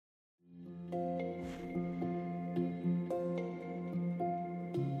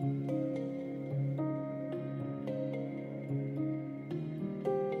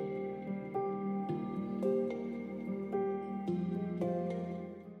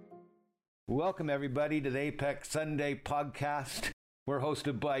Welcome, everybody, to the Apex Sunday podcast. We're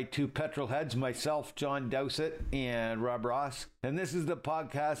hosted by two petrol heads, myself, John Dowsett, and Rob Ross. And this is the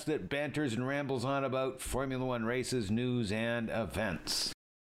podcast that banters and rambles on about Formula One races, news, and events.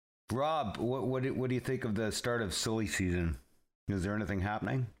 Rob, what do you think of the start of silly season? Is there anything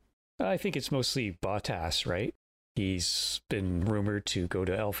happening? I think it's mostly Bottas, right? He's been rumored to go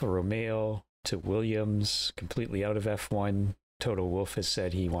to Alfa Romeo, to Williams, completely out of F1. Toto Wolff has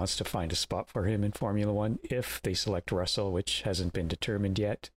said he wants to find a spot for him in Formula One if they select Russell, which hasn't been determined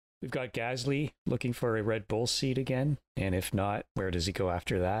yet. We've got Gasly looking for a Red Bull seat again, and if not, where does he go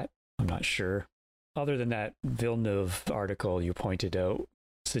after that? I'm not sure. Other than that Villeneuve article you pointed out,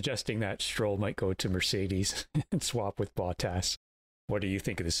 suggesting that Stroll might go to Mercedes and swap with Bottas. What do you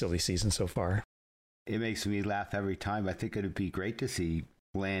think of the silly season so far? It makes me laugh every time. I think it would be great to see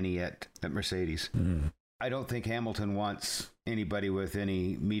Lanny at Mercedes. I don't think Hamilton wants anybody with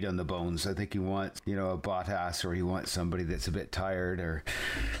any meat on the bones. I think he wants, a Bottas, or he wants somebody that's a bit tired, or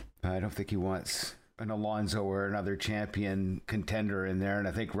I don't think he wants an Alonso or another champion contender in there. And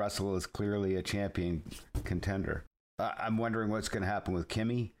I think Russell is clearly a champion contender. I'm wondering what's going to happen with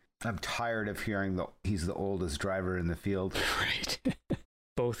Kimi. I'm tired of hearing that he's the oldest driver in the field. Right.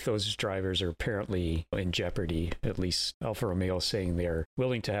 Both those drivers are apparently in jeopardy. At least Alfa Romeo saying they're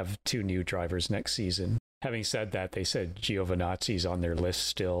willing to have two new drivers next season. Having said that, they said Giovinazzi's on their list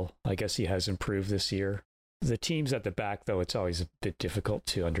still. I guess he has improved this year. The teams at the back, though, it's always a bit difficult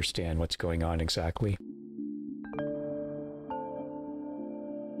to understand what's going on exactly.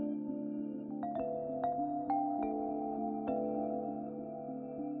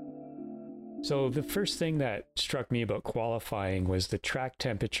 So the first thing that struck me about qualifying was the track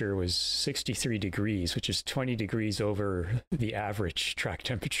temperature was 63 degrees, which is 20 degrees over the average track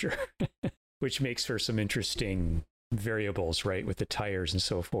temperature, which makes for some interesting variables, right, with the tires and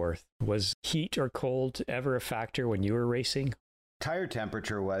so forth. Was heat or cold ever a factor when you were racing? Tire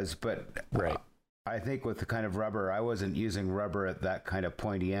temperature was, but right. I think with the kind of rubber, I wasn't using rubber at that kind of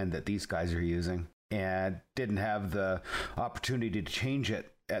pointy end that these guys are using, and didn't have the opportunity to change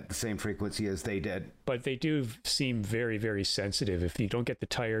it at the same frequency as they did. But they do seem very, very sensitive. If you don't get the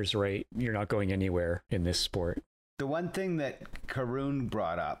tires right, you're not going anywhere in this sport. The one thing that Karun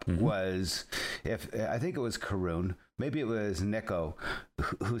brought up was, I think it was Karun, maybe it was Nico,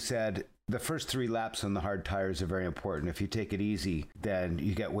 who said the first 3 laps on the hard tires are very important. If you take it easy, then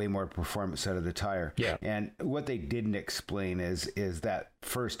you get way more performance out of the tire. Yeah. And what they didn't explain is that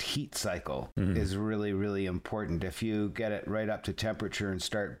first heat cycle is really, really important. If you get it right up to temperature and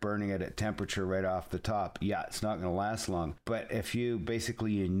start burning it at temperature right off the top, it's not going to last long. But if you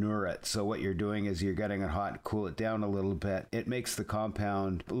basically inure it, so what you're doing is you're getting it hot and cool it down a little bit, it makes the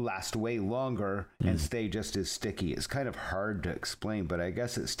compound last way longer and stay just as sticky. It's kind of hard to explain, but I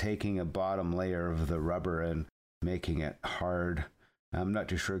guess it's taking a bottom layer of the rubber and making it hard. I'm not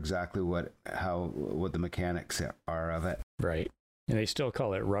too sure exactly what the mechanics are of it. Right. And they still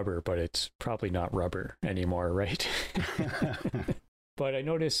call it rubber, but it's probably not rubber anymore, right? But I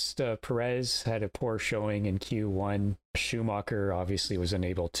noticed Perez had a poor showing in Q1. Schumacher obviously was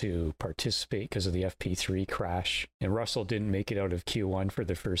unable to participate because of the FP3 crash. And Russell didn't make it out of Q1 for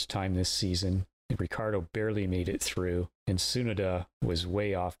the first time this season. And Ricciardo barely made it through. And Tsunoda was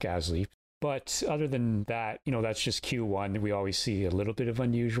way off Gasly. But other than that, that's just Q1. We always see a little bit of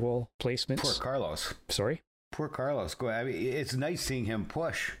unusual placements. Poor Carlos. Sorry? Poor Carlos. I mean, it's nice seeing him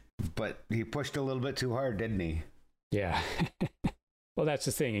push, but he pushed a little bit too hard, didn't he? Yeah. Well, that's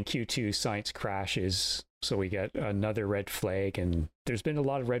the thing. In Q2, Sainz crashes, so we get another red flag, and there's been a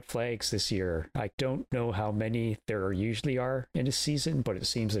lot of red flags this year. I don't know how many there usually are in a season, but it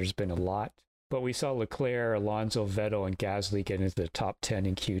seems there's been a lot. But we saw Leclerc, Alonso, Vettel, and Gasly get into the top 10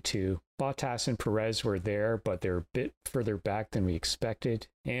 in Q2. Bottas and Perez were there, but they're a bit further back than we expected.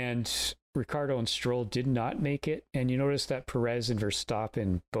 And Ricciardo and Stroll did not make it. And you notice that Perez and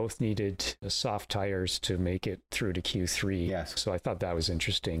Verstappen both needed soft tires to make it through to Q3. Yes. So I thought that was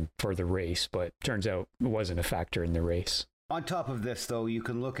interesting for the race, but turns out it wasn't a factor in the race. On top of this, though, you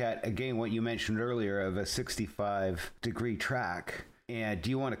can look at, again, what you mentioned earlier of a 65-degree track. And do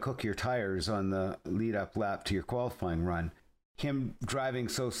you want to cook your tires on the lead-up lap to your qualifying run? Him driving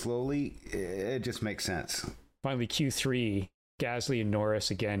so slowly, it just makes sense. Finally, Q3, Gasly and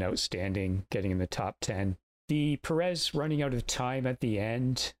Norris, again, outstanding, getting in the top 10. The Perez running out of time at the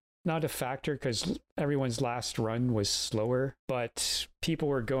end, not a factor because everyone's last run was slower, but people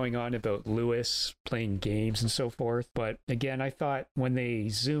were going on about Lewis playing games and so forth. But again, I thought when they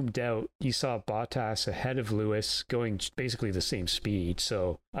zoomed out, you saw Bottas ahead of Lewis going basically the same speed.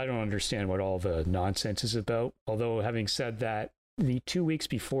 So I don't understand what all the nonsense is about. Although having said that, the 2 weeks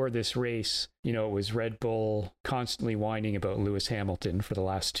before this race, it was Red Bull constantly whining about Lewis Hamilton for the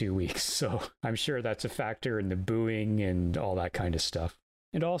last 2 weeks. So I'm sure that's a factor in the booing and all that kind of stuff.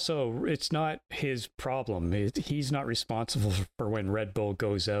 And also, it's not his problem. He's not responsible for when Red Bull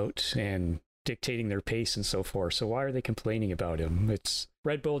goes out and dictating their pace and so forth. So why are they complaining about him?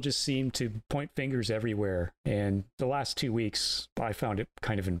 Red Bull just seemed to point fingers everywhere. And the last 2 weeks, I found it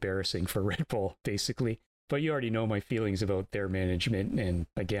kind of embarrassing for Red Bull, basically. But you already know my feelings about their management. And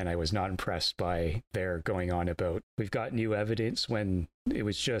again, I was not impressed by their going on about, we've got new evidence, when it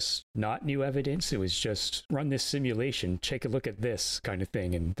was just not new evidence. It was just run this simulation, take a look at this kind of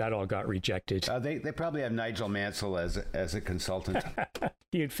thing. And that all got rejected. They probably have Nigel Mansell as a consultant.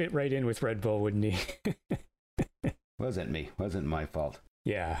 He'd fit right in with Red Bull, wouldn't he? Wasn't my fault.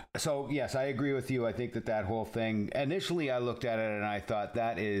 Yeah. So, yes, I agree with you. I think that whole thing, initially I looked at it and I thought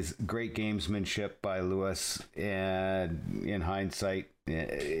that is great gamesmanship by Lewis. And in hindsight,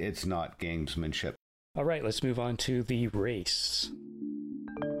 it's not gamesmanship. All right, let's move on to the race.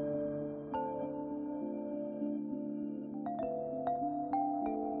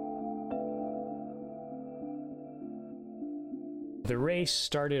 The race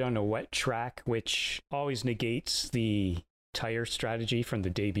started on a wet track, which always negates the tire strategy from the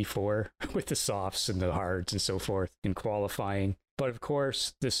day before with the softs and the hards and so forth in qualifying. But of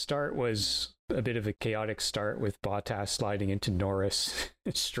course, the start was a bit of a chaotic start with Bottas sliding into Norris,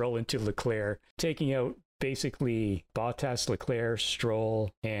 Stroll into Leclerc, taking out basically Bottas, Leclerc,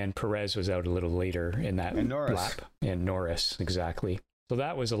 Stroll, and Perez was out a little later in that lap. And Norris, exactly. So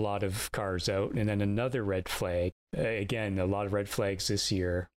that was a lot of cars out. And then another red flag. Again, a lot of red flags this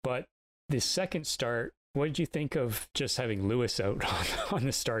year. But the second start, what did you think of just having Lewis out on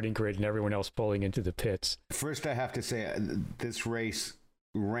the starting grid and everyone else pulling into the pits? First, I have to say this race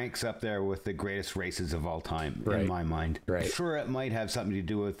ranks up there with the greatest races of all time, in my mind. Right. Sure, it might have something to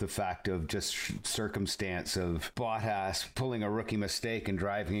do with the fact of just circumstance of Bottas pulling a rookie mistake and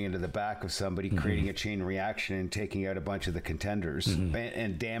driving into the back of somebody, creating a chain reaction and taking out a bunch of the contenders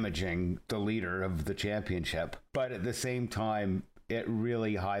and damaging the leader of the championship. But at the same time, it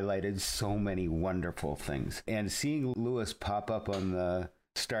really highlighted so many wonderful things. And seeing Lewis pop up on the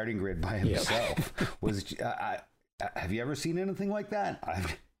starting grid by himself was... have you ever seen anything like that?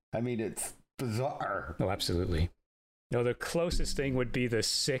 I mean, it's bizarre. Oh, absolutely. No, the closest thing would be the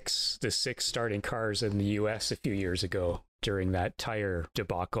six starting cars in the US a few years ago during that tire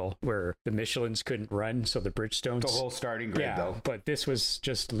debacle where the Michelins couldn't run, so the Bridgestones... The whole starting grid, though. But this was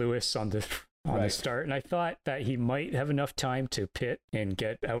just Lewis on the start, and I thought that he might have enough time to pit and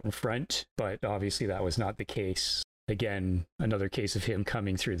get out in front, but obviously that was not the case. Again, another case of him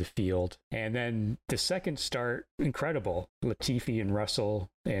coming through the field. And then the second start, incredible. Latifi and Russell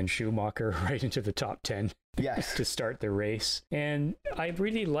and Schumacher right into the top 10 to start the race. And I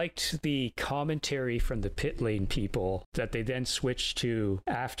really liked the commentary from the pit lane people that they then switched to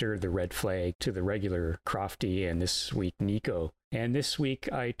after the red flag to the regular Crofty and this week Nico. And this week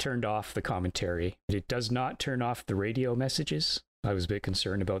I turned off the commentary. It does not turn off the radio messages. I was a bit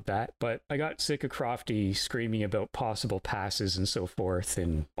concerned about that, but I got sick of Crofty screaming about possible passes and so forth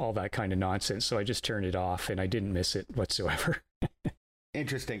and all that kind of nonsense. So I just turned it off and I didn't miss it whatsoever.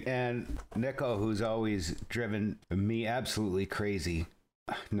 Interesting. And Nico, who's always driven me absolutely crazy.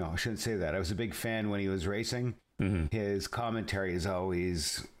 No, I shouldn't say that. I was a big fan when he was racing. His commentary is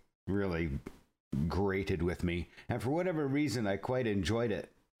always really grated with me. And for whatever reason, I quite enjoyed it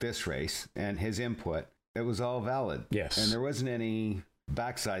this race and his input. It was all valid. Yes. And there wasn't any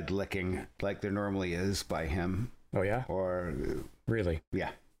backside licking like there normally is by him. Oh, yeah? Or... Really?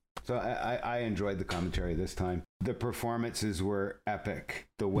 Yeah. So I enjoyed the commentary this time. The performances were epic.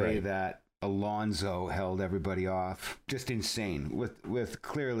 The way that Alonso held everybody off. Just insane. With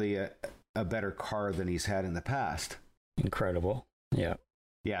clearly a better car than he's had in the past. Incredible. Yeah.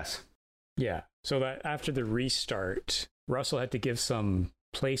 Yes. Yeah. So that after the restart, Russell had to give some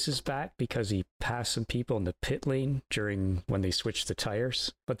places back because he passed some people in the pit lane during when they switched the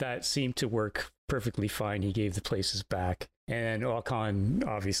tires, but that seemed to work perfectly fine. He gave the places back, and Ocon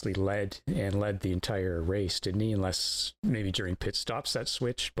obviously led the entire race, didn't he? Unless maybe during pit stops that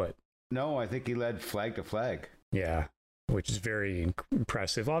switched, but no, I think he led flag to flag. Yeah, which is very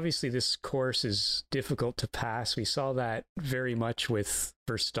impressive. Obviously, this course is difficult to pass. We saw that very much with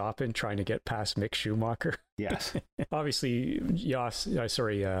Verstappen trying to get past Mick Schumacher. Yes. Obviously, Max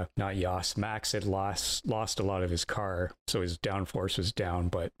had lost a lot of his car, so his downforce was down,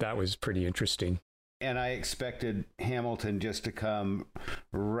 but that was pretty interesting. And I expected Hamilton just to come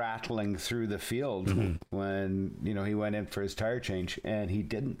rattling through the field when, he went in for his tire change, and he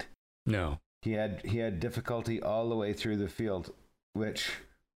didn't. No. He had difficulty all the way through the field. which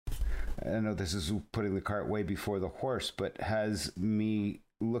I know this is putting the cart way before the horse, but has me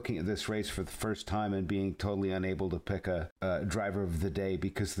looking at this race for the first time and being totally unable to pick a driver of the day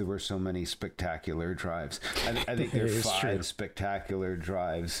because there were so many spectacular drives. I think there are 5 spectacular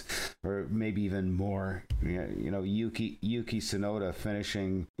drives, or maybe even more. You know, Yuki Tsunoda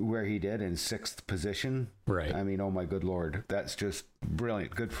finishing where he did in 6th position. Right. I mean, oh my good Lord, that's just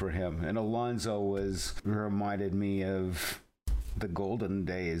brilliant. Good for him. And Alonso reminded me of the golden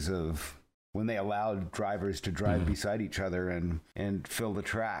days of when they allowed drivers to drive beside each other and fill the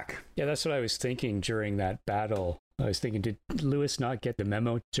track. Yeah, that's what I was thinking during that battle. I was thinking, did Lewis not get the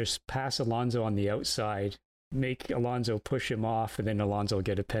memo? Just pass Alonso on the outside, make Alonso push him off, and then Alonso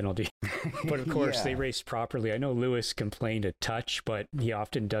get a penalty. But of course, they raced properly. I know Lewis complained a touch, but he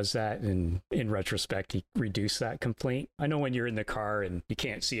often does that, and in retrospect, he reduced that complaint. I know when you're in the car and you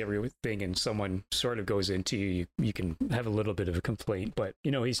can't see everything and someone sort of goes into you, you can have a little bit of a complaint, but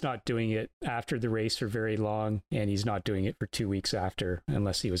you know, he's not doing it after the race for very long, and he's not doing it for 2 weeks after,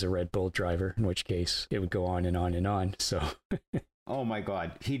 unless he was a Red Bull driver, in which case it would go on and on and on. So oh my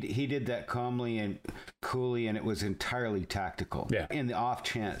God, he did that calmly and coolly, and it was entirely tactical. Yeah. In the off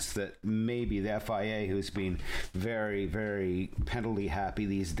chance that maybe the FIA, who's been very, very penalty happy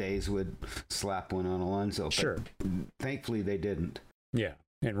these days, would slap one on Alonso. Sure. But thankfully, they didn't. Yeah.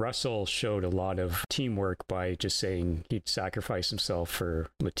 And Russell showed a lot of teamwork by just saying he'd sacrifice himself for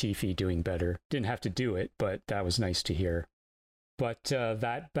Latifi doing better. Didn't have to do it, but that was nice to hear. But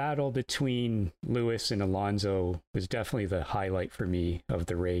that battle between Lewis and Alonso was definitely the highlight for me of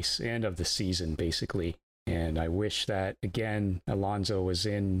the race and of the season, basically. And I wish that, again, Alonso was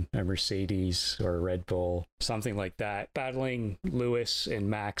in a Mercedes or a Red Bull, something like that, battling Lewis and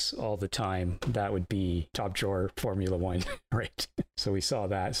Max all the time. That would be top drawer Formula One, right? So we saw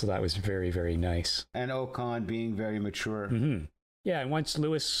that. So that was very, very nice. And Ocon being very mature. Mm-hmm. Yeah, and once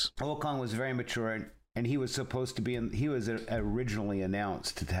Lewis... Ocon was very mature, and he was supposed to be he was originally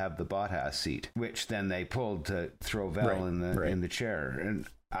announced to have the Bottas seat, which then they pulled to throw Vel in the chair. And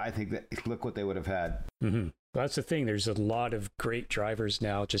I think that, look what they would have had. Mm-hmm. Well, that's the thing. There's a lot of great drivers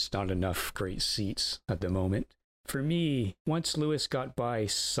now, just not enough great seats at the moment. For me, once Lewis got by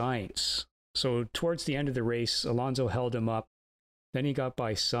Sainz, so towards the end of the race, Alonso held him up. Then he got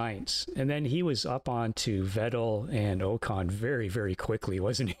by Sainz, and then he was up onto Vettel and Ocon very, very quickly,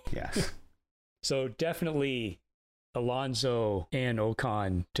 wasn't he? Yes. So definitely Alonso and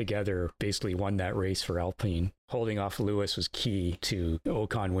Ocon together basically won that race for Alpine. Holding off Lewis was key to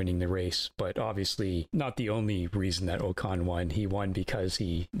Ocon winning the race, but obviously not the only reason that Ocon won. He won because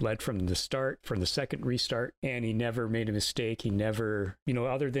he led from the start, from the second restart, and he never made a mistake. He never,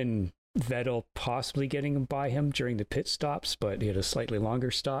 other than Vettel possibly getting by him during the pit stops, but he had a slightly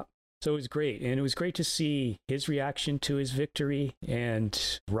longer stop. So it was great. And it was great to see his reaction to his victory,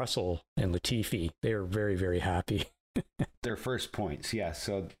 and Russell and Latifi. They were very, very happy. Their first points, yes.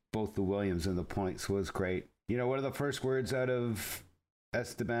 So both the Williams and the points was great. One of the first words out of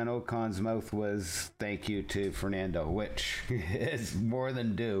Esteban Ocon's mouth was thank you to Fernando, which is more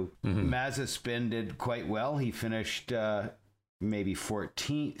than due. Mm-hmm. Mazepin did quite well. He finished maybe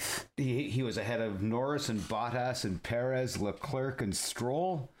 14th. He was ahead of Norris and Bottas and Perez, Leclerc and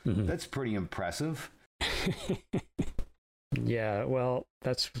Stroll. Mm-hmm. That's pretty impressive. Yeah, well,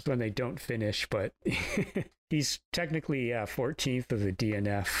 that's when they don't finish, but he's technically 14th of the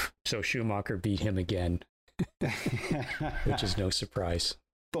DNF, so Schumacher beat him again, which is no surprise.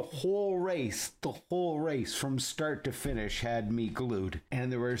 The whole race from start to finish had me glued.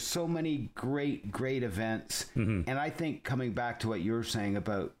 And there were so many great events. Mm-hmm. And I think coming back to what you were saying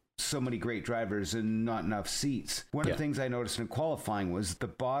about so many great drivers and not enough seats, one of the things I noticed in qualifying was the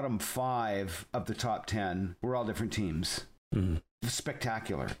bottom 5 of the top 10 were all different teams. Mm-hmm.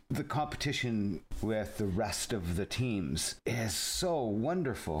 Spectacular. The competition with the rest of the teams is so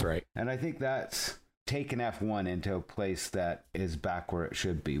wonderful. Right. And I think that's taken F1 into a place that is back where it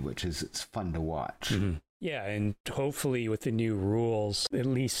should be, which is it's fun to watch. Mm-hmm. Yeah, and hopefully with the new rules, at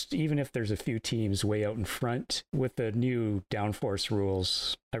least even if there's a few teams way out in front, with the new downforce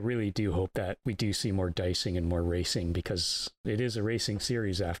rules, I really do hope that we do see more dicing and more racing, because it is a racing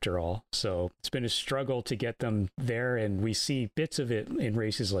series after all. So it's been a struggle to get them there, and we see bits of it in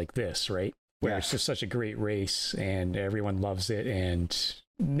races like this, right? Where it's just such a great race and everyone loves it, and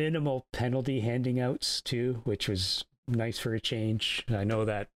minimal penalty handing outs too, which was nice for a change. I know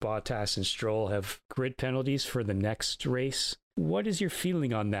that Bottas and Stroll have grid penalties for the next race. What is your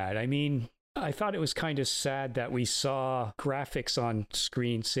feeling on that? I mean, I thought it was kind of sad that we saw graphics on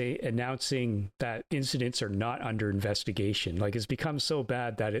screen say announcing that incidents are not under investigation. Like, it's become so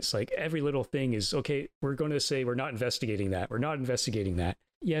bad that it's like every little thing is, okay, we're going to say we're not investigating that. We're not investigating that.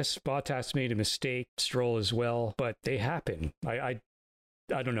 Yes, Bottas made a mistake, Stroll as well, but they happen. I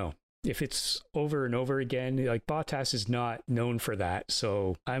don't know. If it's over and over again, like, Bottas is not known for that.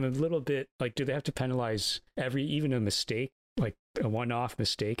 So I'm a little bit like, do they have to penalize even a mistake? Like, a one-off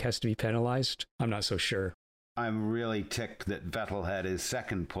mistake has to be penalized? I'm not so sure. I'm really ticked that Vettel had his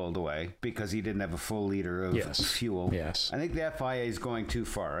second pulled away because he didn't have a full liter of fuel. Yes. I think the FIA is going too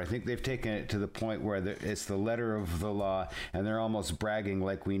far. I think they've taken it to the point where it's the letter of the law, and they're almost bragging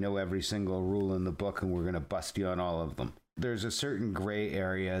like we know every single rule in the book and we're going to bust you on all of them. There's a certain gray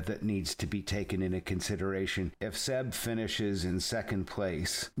area that needs to be taken into consideration. If Seb finishes in second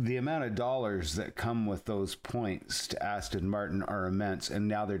place, the amount of dollars that come with those points to Aston Martin are immense, and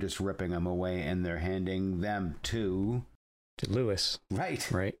now they're just ripping them away and they're handing them to Lewis. Right.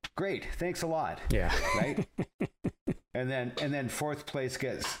 Great. Thanks a lot. Yeah. Right. And then fourth place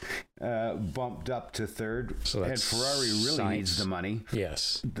gets bumped up to third. So and Ferrari really needs the money.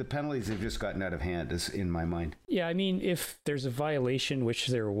 Yes. The penalties have just gotten out of hand, is in my mind. Yeah, I mean, if there's a violation, which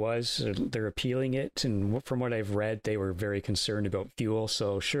there was, they're appealing it. And from what I've read, they were very concerned about fuel.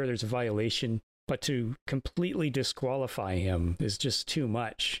 So sure, there's a violation. But to completely disqualify him is just too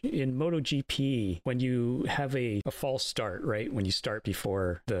much. In MotoGP, when you have a false start, right? When you start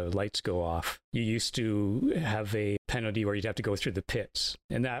before the lights go off, you used to have a penalty where you'd have to go through the pits.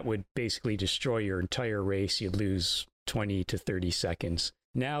 And that would basically destroy your entire race. You'd lose 20 to 30 seconds.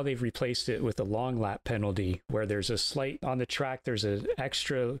 Now they've replaced it with a long lap penalty where there's a slight, on the track, there's an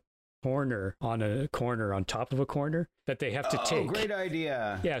extra corner on top of a corner that they have to take. Oh, great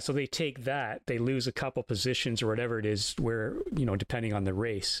idea. Yeah, so they take that, they lose a couple positions or whatever it is where, depending on the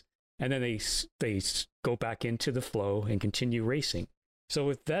race. And then they go back into the flow and continue racing. So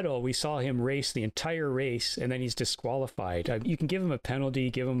with Vettel, we saw him race the entire race and then he's disqualified. You can give him a penalty,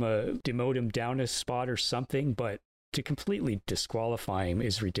 demote him down a spot or something, but to completely disqualify him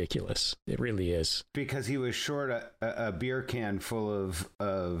is ridiculous. It really is. Because he was short a beer can full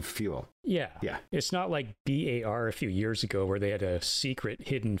of fuel. Yeah. It's not like BAR a few years ago where they had a secret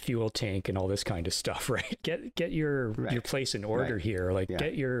hidden fuel tank and all this kind of stuff, right? Get your place in order here. Like,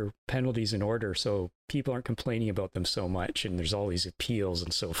 get your penalties in order so people aren't complaining about them so much and there's all these appeals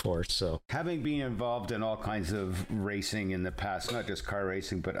and so forth. So having been involved in all kinds of racing in the past, not just car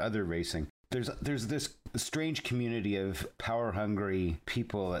racing, but other racing, there's this strange community of power-hungry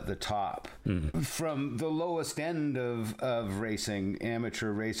people at the top, from the lowest end of racing,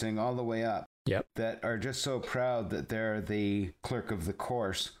 amateur racing, all the way up, that are just so proud that they're the clerk of the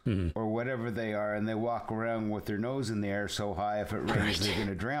course or whatever they are, and they walk around with their nose in the air so high if it rains they're going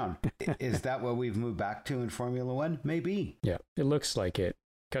to drown. Is that what we've moved back to in Formula One? Maybe. Yeah, it looks like it.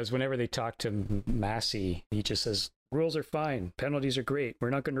 Because whenever they talk to Massey, he just says, rules are fine. Penalties are great. We're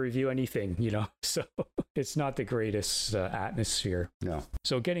not going to review anything, So it's not the greatest atmosphere. No.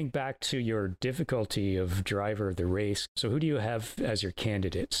 So getting back to your difficulty of driver of the race. So who do you have as your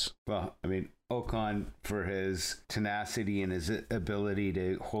candidates? Well, I mean, Ocon for his tenacity and his ability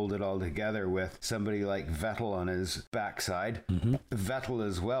to hold it all together with somebody like Vettel on his backside. Vettel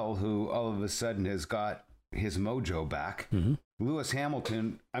as well, who all of a sudden has got his mojo back. Lewis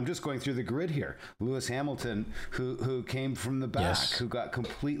Hamilton, I'm just going through the grid here. Lewis Hamilton, who came from the back, who got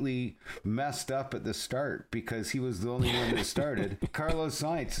completely messed up at the start because he was the only one that started. Carlos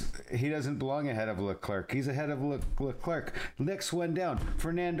Sainz, he doesn't belong ahead of Leclerc. He's ahead of Leclerc. Next one down,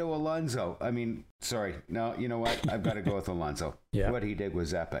 Fernando Alonso. I mean, sorry. No, you know what? I've got to go with Alonso. What he did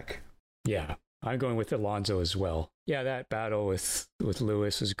was epic. Yeah, I'm going with Alonso as well. Yeah, that battle with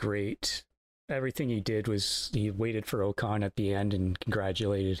Lewis is great. Everything he did was he waited for Ocon at the end and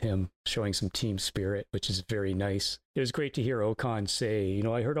congratulated him, showing some team spirit, which is very nice. It was great to hear Ocon say,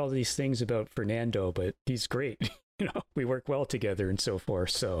 I heard all these things about Fernando, but he's great. We work well together and so forth.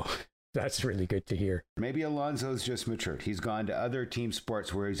 So that's really good to hear. Maybe Alonso's just matured. He's gone to other team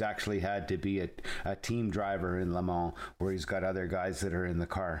sports where he's actually had to be a team driver in Le Mans, where he's got other guys that are in the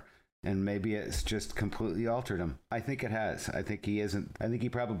car. And maybe it's just completely altered him. I think it has. I think he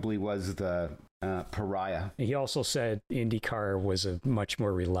probably was the pariah. He also said IndyCar was a much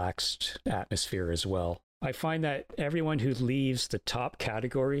more relaxed atmosphere as well. I find that everyone who leaves the top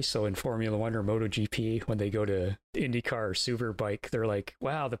category, so in Formula One or MotoGP, when they go to IndyCar or Superbike, they're like,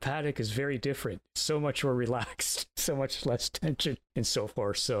 wow, the paddock is very different. So much more relaxed, so much less tension and so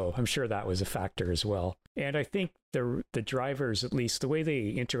forth. So I'm sure that was a factor as well. And I think the drivers, at least the way they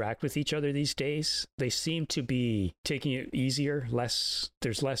interact with each other these days, they seem to be taking it easier.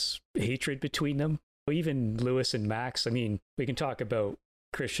 There's less hatred between them. Even Lewis and Max, I mean, we can talk about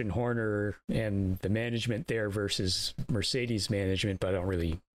Christian Horner and the management there versus Mercedes management, but I don't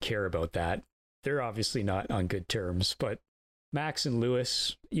really care about that. They're obviously not on good terms, but Max and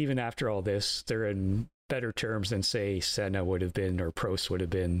Lewis, even after all this, they're in better terms than, say, Senna would have been or Prost would have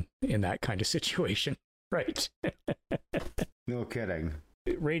been in that kind of situation. Right. No kidding.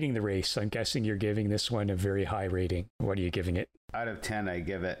 Rating the race, I'm guessing you're giving this one a very high rating. What are you giving it? Out of 10, I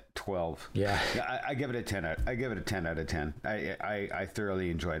give it 12. Yeah. I give it a 10. I give it a 10 out of 10. I thoroughly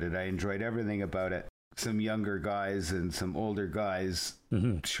enjoyed it. I enjoyed everything about it. Some younger guys and some older guys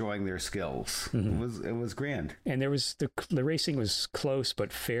showing their skills. It was grand. And there was the racing was close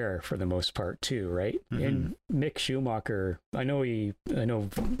but fair for the most part too, right? And Mick Schumacher, I know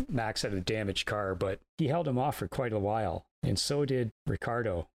Max had a damaged car, but he held him off for quite a while, and so did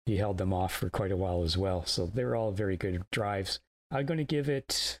Ricardo. He held them off for quite a while as well. So they're all very good drives. I'm going to give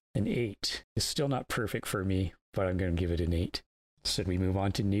it an 8. It's still not perfect for me, but I'm going to give it an 8. Should we move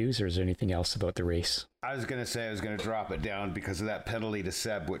on to news, or is there anything else about the race? I was going to say I was going to drop it down because of that penalty to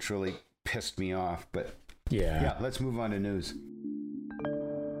Seb, which really pissed me off. But yeah, let's move on to news.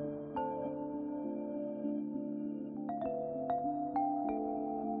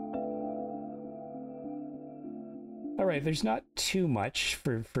 All right, there's not too much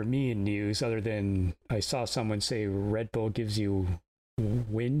for me in news other than I saw someone say Red Bull gives you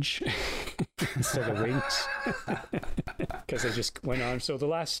whinge instead of wings. Because they just went on. So the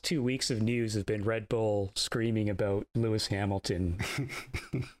last 2 weeks of news have been Red Bull screaming about Lewis Hamilton.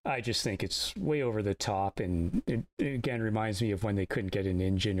 I just think it's way over the top. And it again reminds me of when they couldn't get an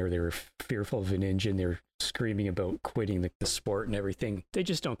engine, or they were fearful of an engine. They're screaming about quitting the sport and everything. They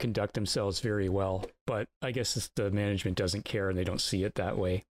just don't conduct themselves very well. But I guess the management doesn't care and they don't see it that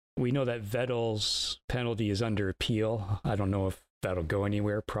way. We know that Vettel's penalty is under appeal. I don't know if that'll go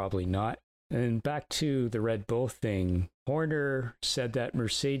anywhere. Probably not. And back to the Red Bull thing, Horner said that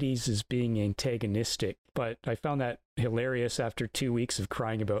Mercedes is being antagonistic, but I found that hilarious after 2 weeks of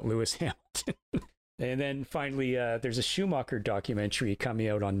crying about Lewis Hamilton. And then finally, there's a Schumacher documentary coming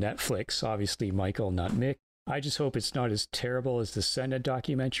out on Netflix. Obviously, Michael, not Mick. I just hope it's not as terrible as the Senna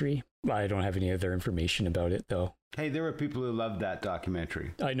documentary. I don't have any other information about it, though. Hey, there were people who loved that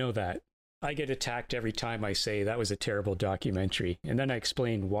documentary. I know that. I get attacked every time I say that was a terrible documentary. And then I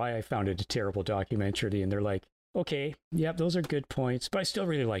explain why I found it a terrible documentary. And they're like, okay, yep, those are good points, but I still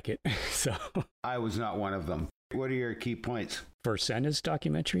really like it. So I was not one of them. What are your key points? For Senna's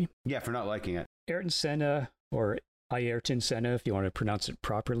documentary? Yeah, for not liking it. Ayrton Senna, or Ayrton Senna, if you want to pronounce it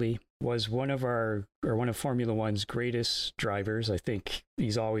properly, was one of Formula One's greatest drivers. I think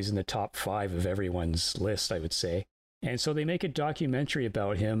he's always in the top 5 of everyone's list, I would say. And so they make a documentary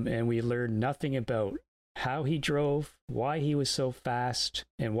about him, and we learn nothing about how he drove, why he was so fast,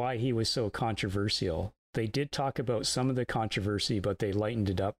 and why he was so controversial. They did talk about some of the controversy, but they lightened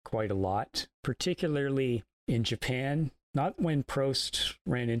it up quite a lot, particularly in Japan. Not when Prost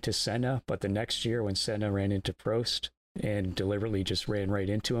ran into Senna, but the next year when Senna ran into Prost and deliberately just ran right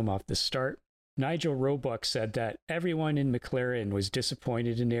into him off the start. Nigel Roebuck said that everyone in McLaren was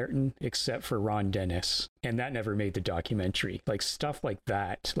disappointed in Ayrton except for Ron Dennis. And that never made the documentary. Like stuff like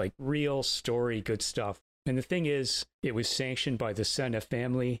that, like real story, good stuff. And the thing is, it was sanctioned by the Senna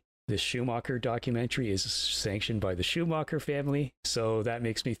family. The Schumacher documentary is sanctioned by the Schumacher family. So that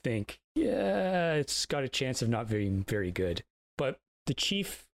makes me think, yeah, it's got a chance of not being very good. But the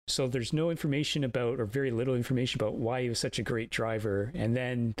chief, so there's no information about, or very little information about why he was such a great driver. And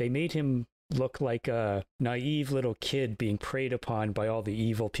then they made him look like a naive little kid being preyed upon by all the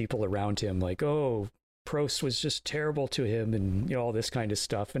evil people around him. Like, oh, Prost was just terrible to him and, you know, all this kind of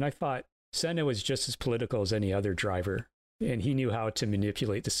stuff. And I thought Senna was just as political as any other driver. And he knew how to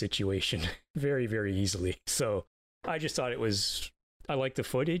manipulate the situation very, very easily. So I just thought I liked the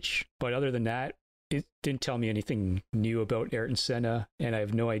footage. But other than that, it didn't tell me anything new about Ayrton Senna. And I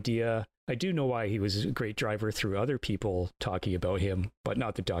have no idea. I do know why he was a great driver through other people talking about him, but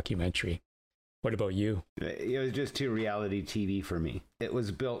not the documentary. What about you? It was just too reality TV for me. It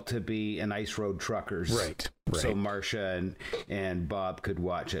was built to be an ice road truckers. Right. So Marcia and Bob could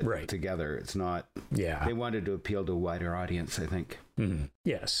watch it together. It's not. Yeah. They wanted to appeal to a wider audience, I think. Mm-hmm.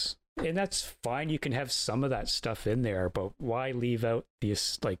 Yes. And that's fine. You can have some of that stuff in there, but why leave out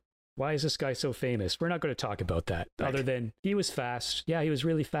this, like, why is this guy so famous? We're not going to talk about that. Right. Other than he was fast. Yeah, he was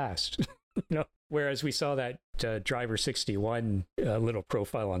really fast. You know, Whereas we saw that Driver 61 little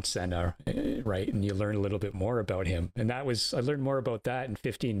profile on Senna, right? And you learn a little bit more about him. And I learned more about that in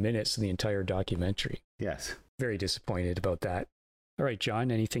 15 minutes than the entire documentary. Yes. Very disappointed about that. All right,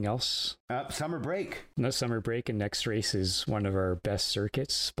 John, anything else? Summer break. No summer break, and next race is one of our best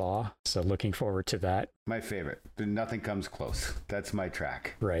circuits, Spa. So looking forward to that. My favorite. Nothing comes close. That's my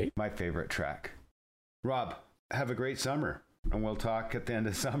track. Right. My favorite track. Rob, have a great summer, and we'll talk at the end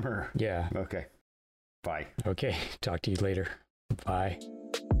of summer. Yeah. Okay. Bye. Okay. Talk to you later. Bye.